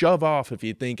shove off if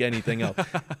you think anything else.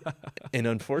 And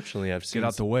unfortunately, I've seen... Get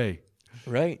out the way.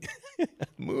 Right?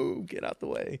 Move, get out the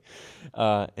way.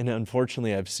 And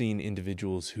unfortunately, I've seen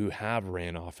individuals who have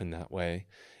ran off in that way,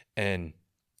 and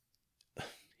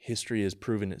history has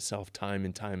proven itself time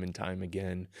and time and time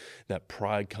again that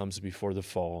pride comes before the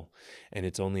fall, and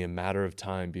it's only a matter of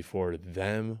time before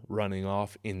them running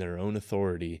off in their own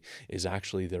authority is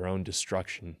actually their own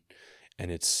destruction.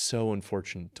 And it's so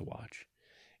unfortunate to watch.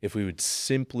 If we would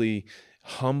simply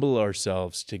humble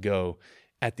ourselves to go,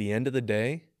 at the end of the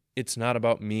day, it's not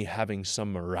about me having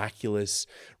some miraculous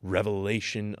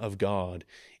revelation of God.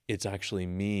 It's actually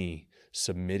me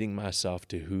submitting myself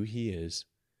to who he is,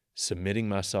 submitting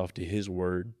myself to his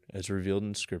word as revealed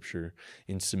in Scripture,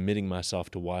 and submitting myself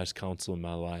to wise counsel in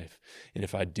my life. And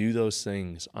if I do those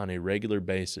things on a regular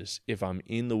basis, if I'm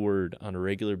in the word on a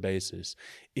regular basis,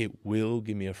 it will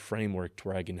give me a framework to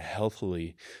where I can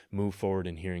healthily move forward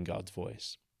in hearing God's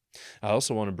voice. I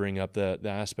also want to bring up the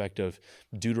aspect of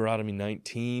Deuteronomy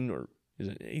 19, or is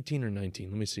it 18 or 19?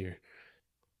 Let me see here.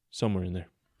 Somewhere in there.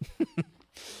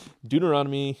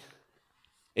 Deuteronomy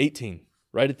 18,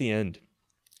 right at the end.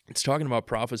 It's talking about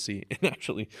prophecy, and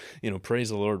actually, praise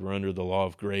the Lord, we're under the law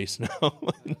of grace now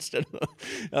instead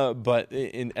of. But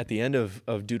at the end of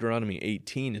Deuteronomy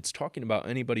 18, it's talking about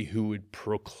anybody who would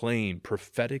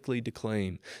prophetically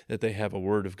declaim that they have a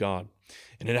word of God.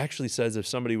 And it actually says if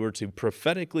somebody were to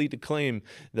prophetically declaim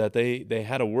that they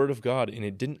had a word of God and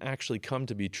it didn't actually come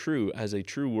to be true as a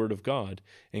true word of God,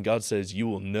 and God says you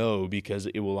will know because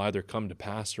it will either come to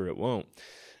pass or it won't,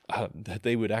 that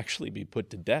they would actually be put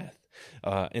to death.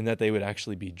 And that they would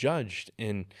actually be judged.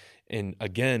 And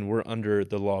again, we're under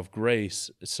the law of grace,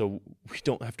 so we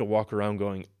don't have to walk around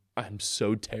going, I'm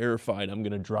so terrified I'm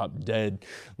going to drop dead,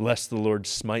 lest the Lord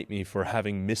smite me for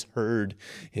having misheard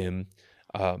him.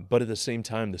 But at the same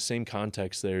time, the same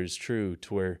context there is true,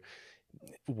 to where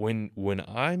when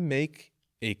I make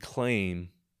a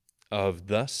claim of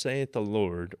thus saith the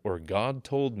Lord, or God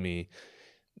told me,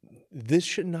 this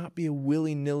should not be a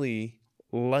willy-nilly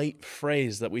light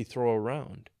phrase that we throw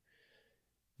around.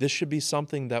 This should be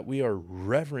something that we are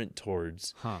reverent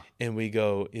towards. And we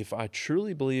go, if I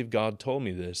truly believe God told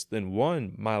me this, then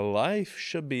one, my life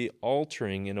should be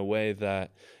altering in a way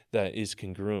that is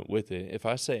congruent with it. If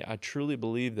I say, I truly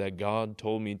believe that God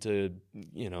told me to,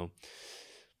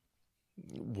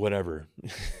 whatever,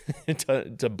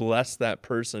 to bless that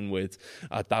person with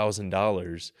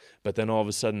 $1,000, but then all of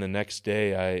a sudden the next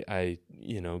day I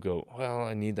go, well,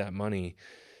 I need that money.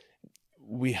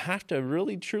 We have to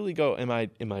really truly go, am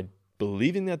I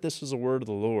believing that this is a word of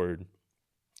the Lord?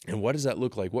 And what does that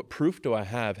look like? What proof do I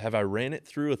have? Have I ran it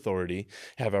through authority?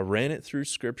 Have I ran it through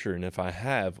Scripture? And if I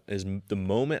have, is the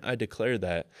moment I declare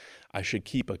that, I should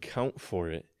keep account for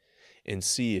it and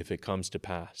see if it comes to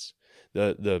pass.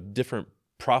 The different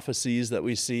prophecies that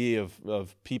we see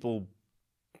of people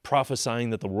prophesying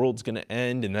that the world's going to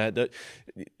end, and that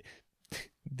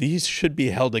these should be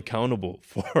held accountable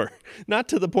for, not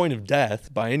to the point of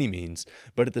death by any means,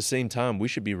 but at the same time, we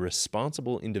should be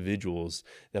responsible individuals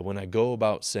that when I go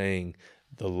about saying,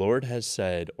 the Lord has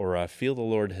said, or I feel the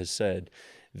Lord has said,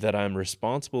 that I'm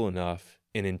responsible enough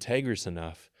and integrous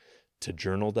enough to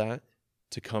journal that,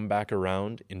 to come back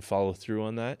around and follow through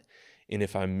on that. And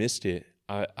if I missed it,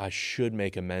 I should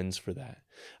make amends for that.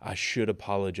 I should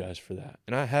apologize for that.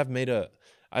 And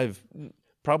I've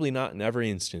probably not in every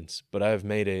instance, but I've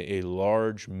made a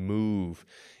large move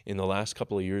in the last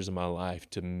couple of years of my life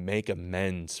to make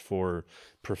amends for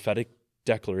prophetic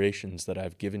declarations that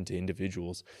I've given to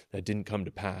individuals that didn't come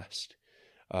to pass.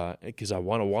 Because I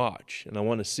want to watch and I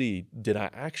want to see, did I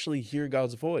actually hear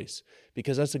God's voice?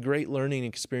 Because that's a great learning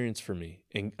experience for me.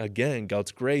 And again,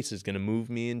 God's grace is going to move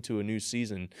me into a new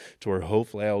season to where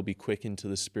hopefully I will be quickened to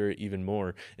the Spirit even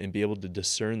more and be able to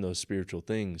discern those spiritual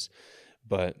things.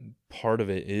 But part of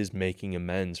it is making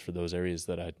amends for those areas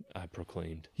that I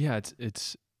proclaimed. Yeah,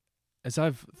 it's as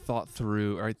I've thought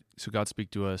through, all right, so God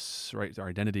speak to us, right, our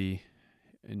identity,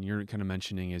 and you're kind of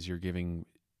mentioning as you're giving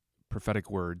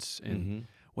prophetic words. And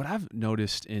what I've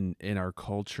noticed in our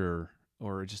culture,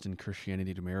 or just in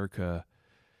Christianity in America,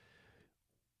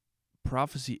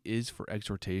 prophecy is for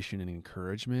exhortation and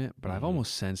encouragement, but I've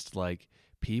almost sensed like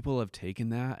people have taken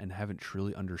that and haven't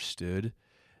truly understood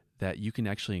that you can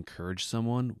actually encourage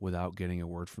someone without getting a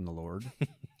word from the Lord.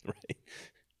 Right.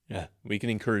 Yeah, we can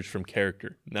encourage from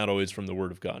character, not always from the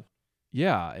Word of God.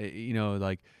 Yeah,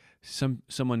 like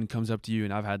someone comes up to you,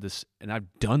 and I've had this, and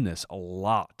I've done this a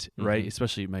lot, right?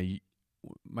 Especially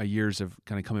my years of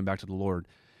kind of coming back to the Lord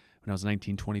when I was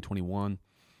 19, 20, 21,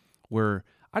 where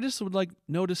I just would like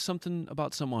notice something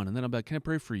about someone, and then I'm like, can I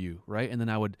pray for you, right? And then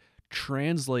I would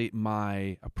translate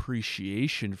my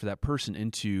appreciation for that person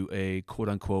into a quote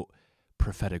unquote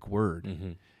prophetic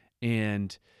word.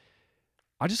 And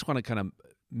I just want to kind of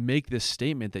make this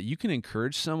statement that you can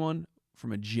encourage someone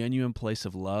from a genuine place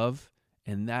of love,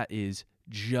 and that is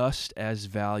just as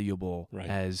valuable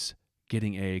as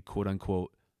getting a quote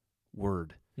unquote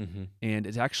word. And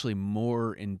it's actually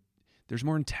there's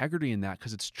more integrity in that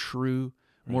because it's true,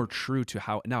 more true to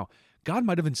how. Now, God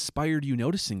might have inspired you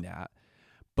noticing that,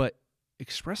 but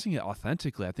expressing it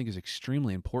authentically, I think, is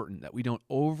extremely important, that we don't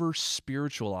over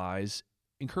spiritualize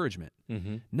encouragement.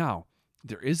 Now,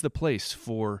 there is the place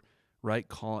for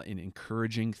call and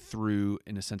encouraging through,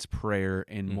 in a sense, prayer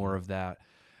and more of that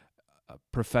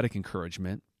prophetic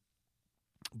encouragement.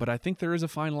 But I think there is a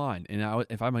fine line. And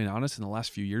if I'm being honest, in the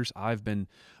last few years, I've been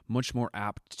much more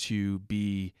apt to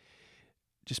be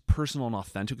just personal and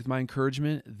authentic with my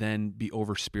encouragement than be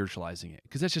over spiritualizing it.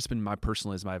 Because that's just been my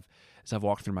personalism. As I've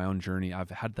walked through my own journey, I've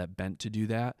had that bent to do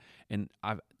that. And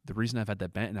the reason I've had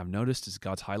that bent, and I've noticed, is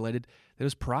God's highlighted, that it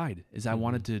was pride. Is I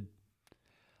wanted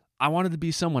to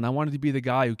be someone. I wanted to be the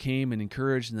guy who came and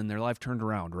encouraged, and then their life turned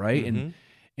around, right? And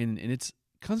it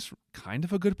comes from kind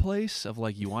of a good place of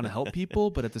like you want to help people,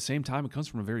 but at the same time, it comes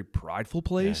from a very prideful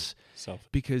place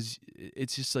because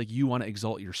it's just like you want to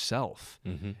exalt yourself.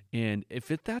 And if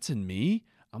that's in me,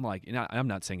 I'm like, and I'm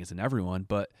not saying it's in everyone,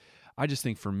 but I just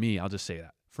think for me, I'll just say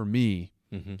that for me,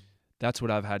 that's what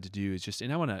I've had to do is just,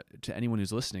 and I want to anyone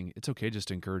who's listening, it's okay just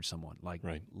to encourage someone, like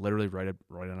literally write it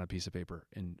on a piece of paper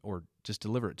or just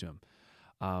deliver it to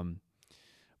them.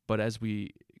 But as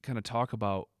we kind of talk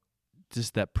about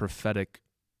just that prophetic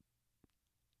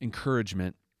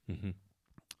encouragement,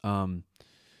 when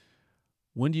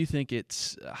do you think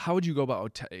how would you go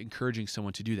about encouraging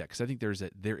someone to do that? Because I think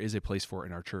there is a place for it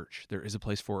in our church. There is a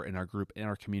place for it in our group, in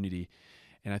our community.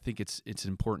 And I think it's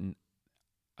important.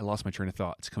 I lost my train of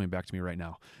thought. It's coming back to me right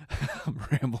now. I'm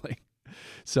rambling.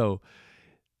 So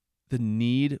the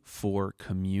need for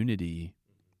community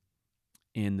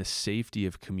and the safety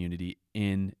of community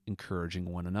in encouraging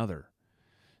one another.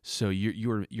 So you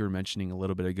were mentioning a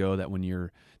little bit ago that when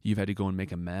you've had to go and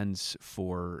make amends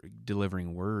for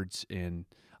delivering words, and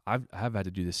I have had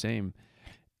to do the same.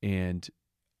 And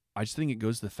I just think it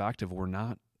goes to the fact of we're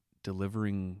not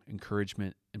delivering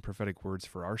encouragement and prophetic words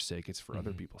for our sake. It's for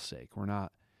other people's sake. We're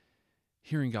not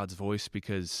hearing God's voice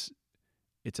because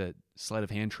it's a sleight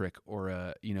of hand trick or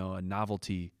a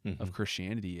novelty of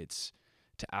Christianity. It's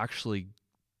to actually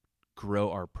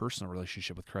grow our personal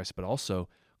relationship with Christ, but also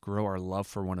grow our love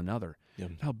for one another.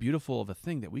 How beautiful of a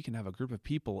thing that we can have a group of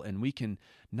people and we can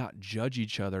not judge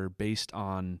each other based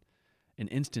on an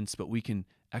instance, but we can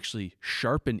actually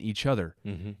sharpen each other.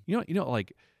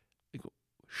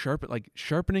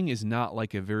 Sharpening is not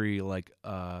like a very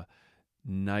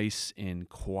nice and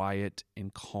quiet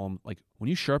and calm. Like when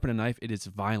you sharpen a knife, it is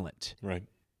violent. Right.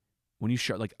 When you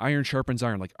like iron sharpens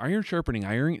iron. Like iron sharpening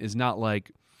iron is not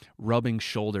like rubbing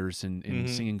shoulders and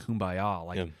singing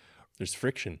Kumbaya. There's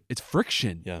friction. It's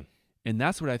friction. Yeah. And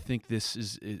that's what I think this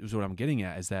is what I'm getting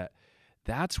at, is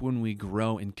that's when we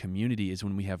grow in community, is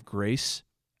when we have grace,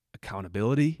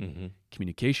 accountability,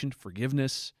 communication,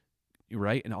 forgiveness,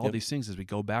 right? And all these things as we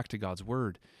go back to God's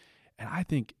word. And I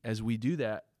think as we do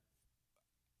that,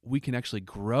 we can actually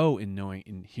grow in knowing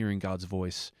and hearing God's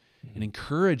voice and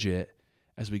encourage it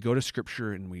as we go to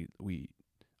Scripture and we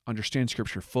understand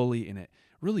Scripture fully. And it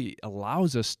really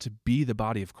allows us to be the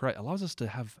body of Christ, allows us to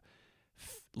have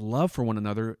love for one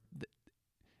another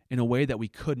in a way that we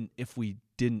couldn't if we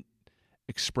didn't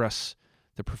express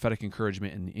the prophetic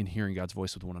encouragement in hearing God's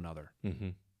voice with one another. Mm-hmm.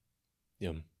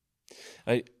 Yeah.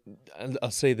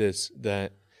 I'll say this,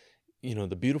 that,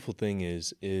 the beautiful thing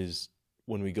is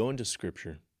when we go into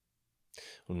Scripture,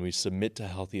 when we submit to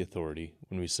healthy authority,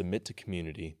 when we submit to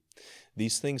community,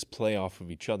 these things play off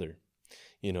of each other.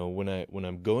 When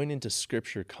I'm going into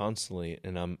Scripture constantly,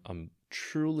 and I'm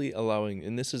truly allowing,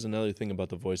 and this is another thing about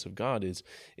the voice of God, is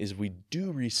we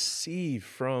do receive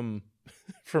from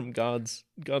God's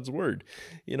word.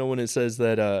 When it says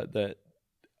that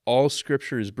all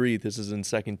Scripture is breathed, this is in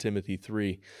 2 Timothy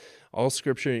 3, all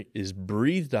Scripture is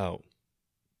breathed out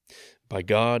by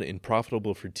God and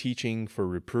profitable for teaching, for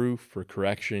reproof, for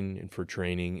correction, and for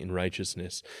training in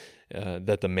righteousness,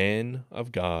 that the man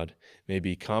of God may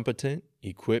be competent,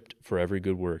 equipped for every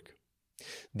good work.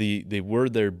 The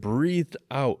word there, breathed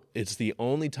out, it's the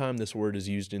only time this word is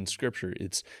used in Scripture.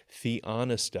 It's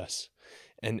theopneustos.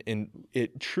 And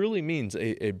it truly means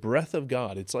a breath of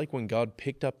God. It's like when God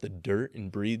picked up the dirt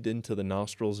and breathed into the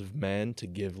nostrils of man to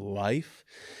give life.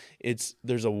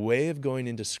 There's a way of going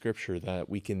into Scripture that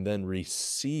we can then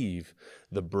receive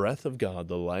the breath of God,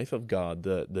 the life of God,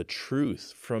 the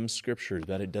truth from Scripture,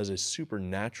 that it does a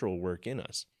supernatural work in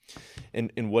us.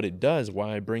 And what it does,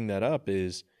 why I bring that up,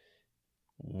 is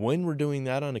when we're doing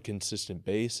that on a consistent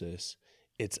basis,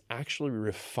 it's actually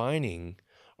refining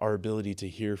our ability to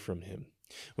hear from Him.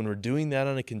 When we're doing that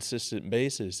on a consistent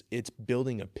basis, it's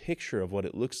building a picture of what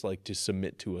it looks like to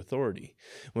submit to authority.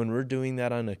 When we're doing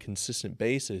that on a consistent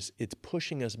basis, it's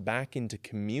pushing us back into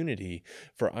community,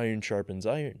 for iron sharpens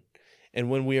iron. And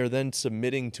when we are then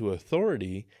submitting to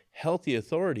authority, healthy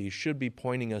authority should be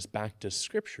pointing us back to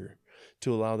Scripture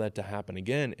to allow that to happen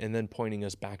again, and then pointing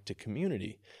us back to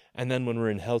community. And then when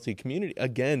we're in healthy community,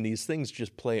 again, these things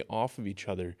just play off of each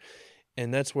other.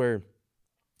 And that's where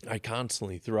I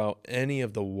constantly, throughout any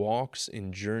of the walks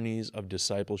and journeys of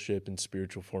discipleship and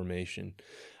spiritual formation,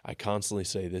 I constantly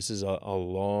say this is a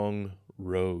long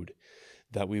road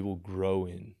that we will grow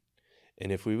in.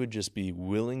 And if we would just be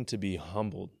willing to be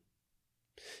humbled,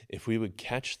 if we would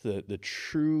catch the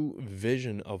true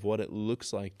vision of what it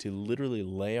looks like to literally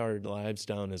lay our lives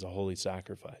down as a holy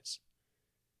sacrifice,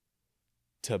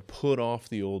 to put off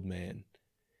the old man,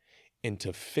 and to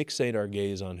fixate our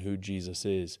gaze on who Jesus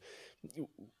is,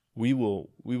 we will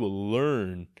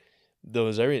learn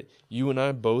those areas. You and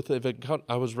I both have.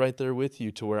 I was right there with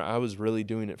you, to where I was really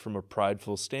doing it from a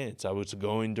prideful stance. I was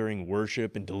going during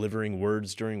worship and delivering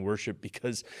words during worship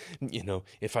because,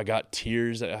 if I got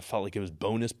tears, I felt like it was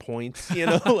bonus points.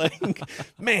 Like,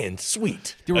 man,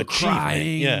 sweet. They were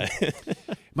crying. Yeah.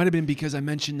 Might have been because I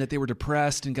mentioned that they were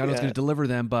depressed and God was Yeah. going to deliver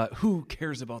them, but who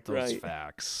cares about those Right.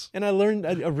 facts? And I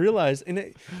realized, and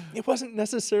it wasn't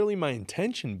necessarily my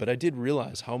intention, but I did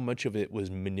realize how much of it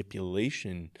was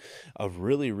manipulation, of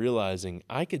really realizing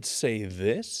I could say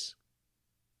this,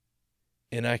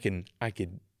 and I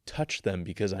could touch them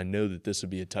because I know that this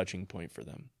would be a touching point for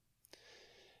them.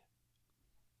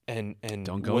 And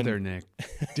Don't go there, Nick.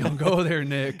 Don't go there,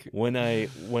 Nick. When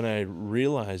I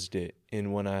realized it,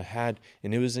 and when I had,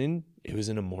 and it was in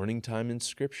a morning time in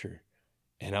Scripture,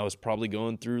 and I was probably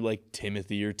going through like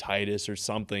Timothy or Titus or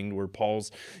something where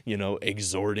Paul's,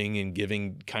 exhorting and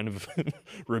giving kind of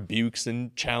rebukes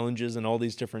and challenges in all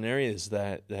these different areas,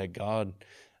 that God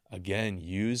again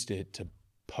used it to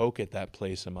poke at that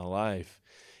place in my life.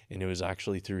 And it was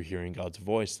actually through hearing God's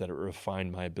voice that it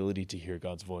refined my ability to hear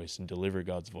God's voice and deliver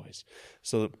God's voice.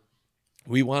 So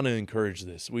we want to encourage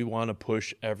this. We want to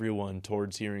push everyone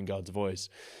towards hearing God's voice.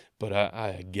 But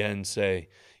I again say,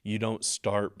 you don't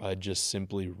start by just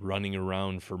simply running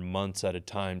around for months at a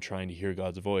time trying to hear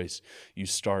God's voice. You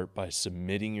start by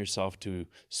submitting yourself to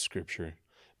Scripture,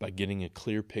 by getting a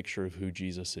clear picture of who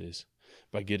Jesus is,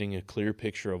 by getting a clear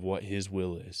picture of what His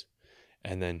will is,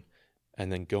 and then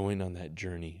going on that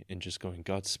journey and just going,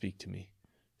 God, speak to me.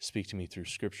 Speak to me through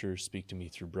Scripture, speak to me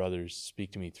through brothers,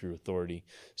 speak to me through authority,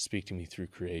 speak to me through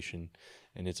creation.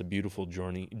 And it's a beautiful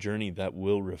journey that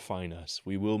will refine us.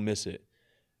 We will miss it.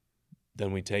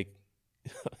 Then we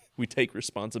take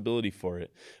responsibility for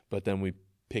it, but then we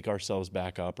pick ourselves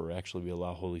back up, or actually we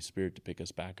allow Holy Spirit to pick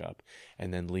us back up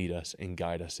and then lead us and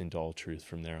guide us into all truth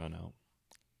from there on out.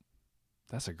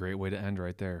 That's a great way to end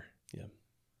right there. Yeah.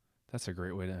 That's a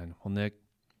great way to end. Well, Nick,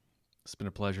 it's been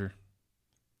a pleasure.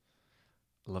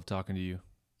 I love talking to you.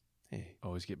 Hey,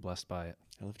 Always get blessed by it.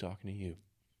 I love talking to you.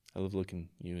 I love looking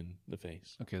you in the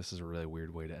face. Okay, this is a really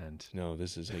weird way to end. No,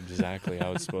 this is exactly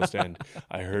how it's supposed to end.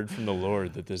 I heard from the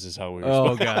Lord that this is how we were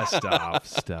Oh, supposed God,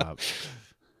 stop.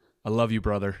 I love you,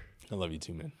 brother. I love you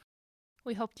too, man.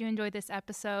 We hope you enjoyed this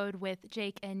episode with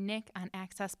Jake and Nick on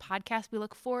Access Podcast. We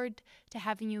look forward to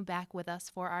having you back with us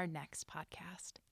for our next podcast.